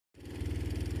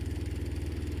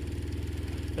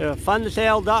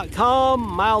Funsail.com.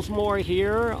 Miles Moore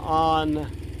here on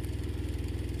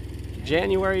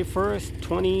January 1st,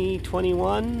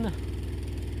 2021.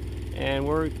 And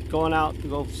we're going out to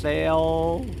go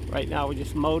sail. Right now we're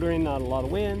just motoring, not a lot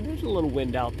of wind. There's a little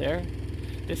wind out there.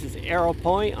 This is Arrow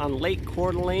Point on Lake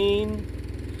Coeur,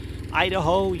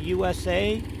 Idaho,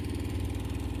 USA.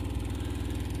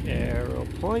 Arrow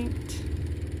Point.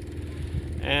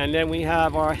 And then we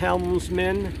have our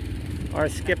helmsman, our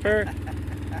skipper,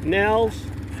 Nels.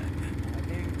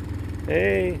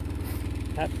 Hey,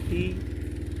 happy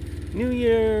New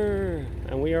Year!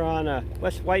 And we are on a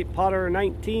WestWright Potter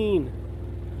 19.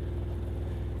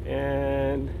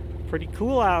 And pretty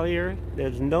cool out here.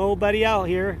 There's nobody out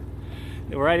here.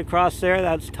 Right across there,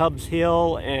 that's Tubbs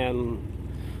Hill and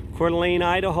Coeur d'Alene,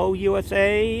 Idaho,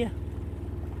 USA.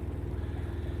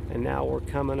 And now we're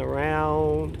coming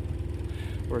around.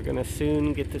 We're gonna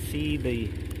soon get to see the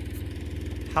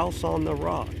house on the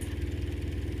rock,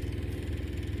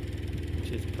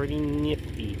 which is pretty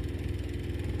nifty.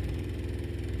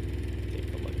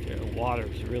 Take a look here. The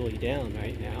water's really down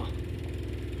right now.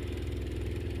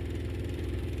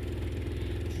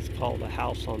 This is called the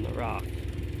house on the rock.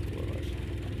 There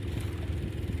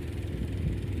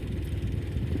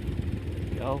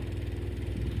we go.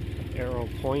 Arrow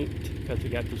Point, because we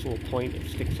got this little point that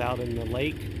sticks out in the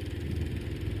lake.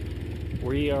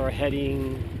 We are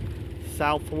heading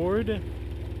southward,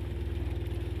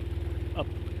 up,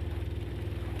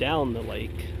 down the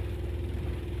lake.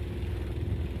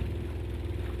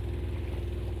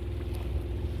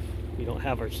 We don't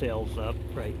have our sails up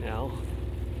right now.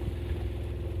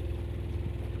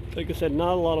 Like I said,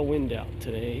 not a lot of wind out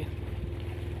today.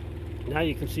 Now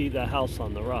you can see the house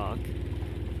on the rock.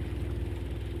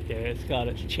 There, it's got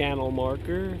its channel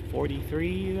marker,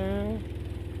 43 there.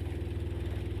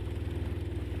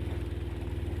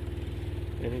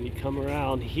 And then you come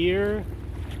around here,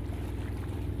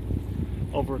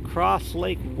 over across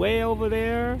lake way over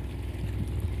there.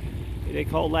 They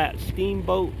call that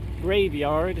Steamboat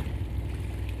Graveyard.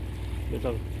 There's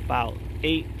about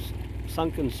 8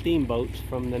 sunken steamboats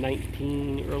from the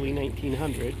early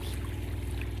 1900s.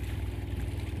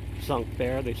 Sunk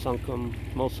there. They sunk them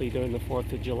mostly during the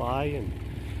 4th of July and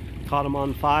caught them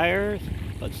on fire,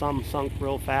 but some sunk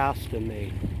real fast,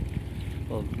 and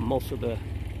most of the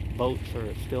boats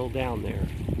are still down there,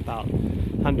 about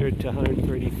 100 to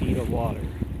 130 feet of water.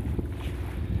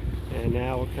 And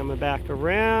now we're coming back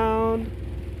around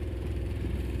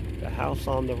the house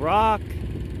on the rock,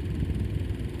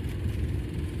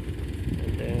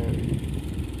 and then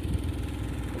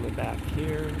coming back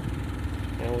here,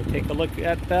 and we'll take a look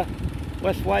at the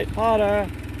WestWright Potter.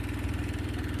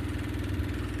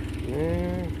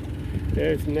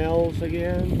 There's Nels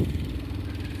again,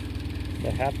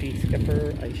 the happy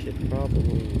skipper. I should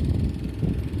probably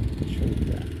shrink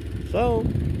that. So,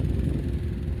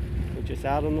 we're just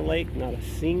out on the lake, not a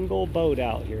single boat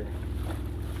out here.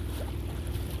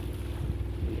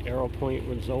 An Arrow Point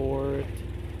Resort,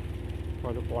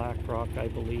 part of Black Rock, I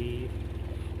believe,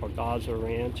 or Gaza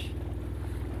Ranch.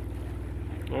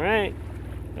 Alright,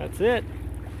 that's it.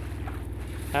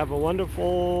 Have a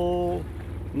wonderful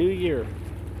New Year.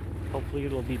 Hopefully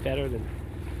it'll be better than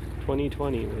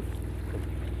 2020 with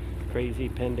crazy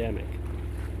pandemic.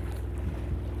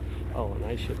 Oh, and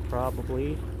I should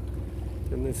probably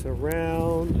turn this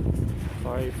around.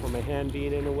 Sorry for my hand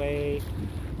being in the way.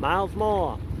 Miles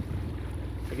Moore.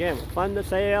 Again, fun to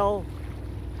sail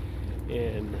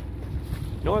in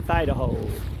North Idaho,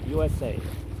 USA.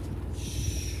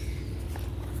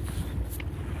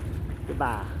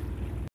 Goodbye.